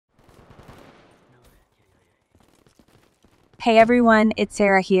Hey everyone, it's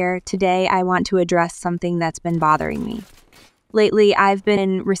Sarah here. Today I want to address something that's been bothering me. Lately, I've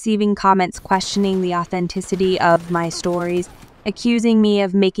been receiving comments questioning the authenticity of my stories, accusing me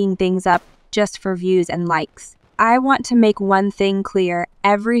of making things up just for views and likes. I want to make one thing clear.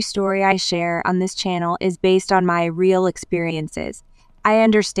 Every story I share on this channel is based on my real experiences. I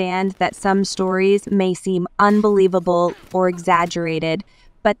understand that some stories may seem unbelievable or exaggerated,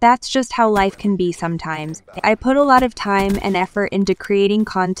 but that's just how life can be sometimes. I put a lot of time and effort into creating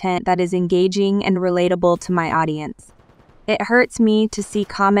content that is engaging and relatable to my audience. It hurts me to see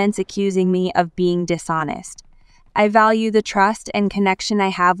comments accusing me of being dishonest. I value the trust and connection I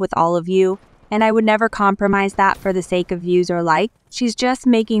have with all of you, and I would never compromise that for the sake of views or likes. She's just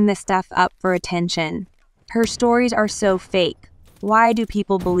making this stuff up for attention. Her stories are so fake. Why do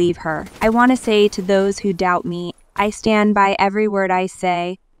people believe her? I want to say to those who doubt me, I stand by every word I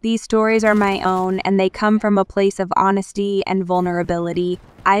say. These stories are my own, and they come from a place of honesty and vulnerability.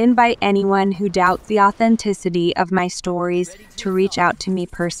 I invite anyone who doubts the authenticity of my stories to reach out to me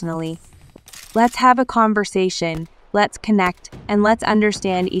personally. Let's have a conversation, let's connect, and let's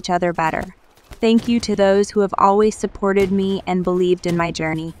understand each other better. Thank you to those who have always supported me and believed in my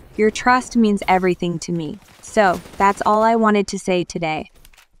journey. Your trust means everything to me. So, that's all I wanted to say today.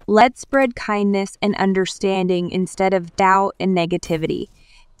 Let's spread kindness and understanding instead of doubt and negativity.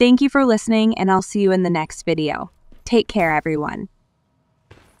 Thank you for listening, and I'll see you in the next video. Take care, everyone.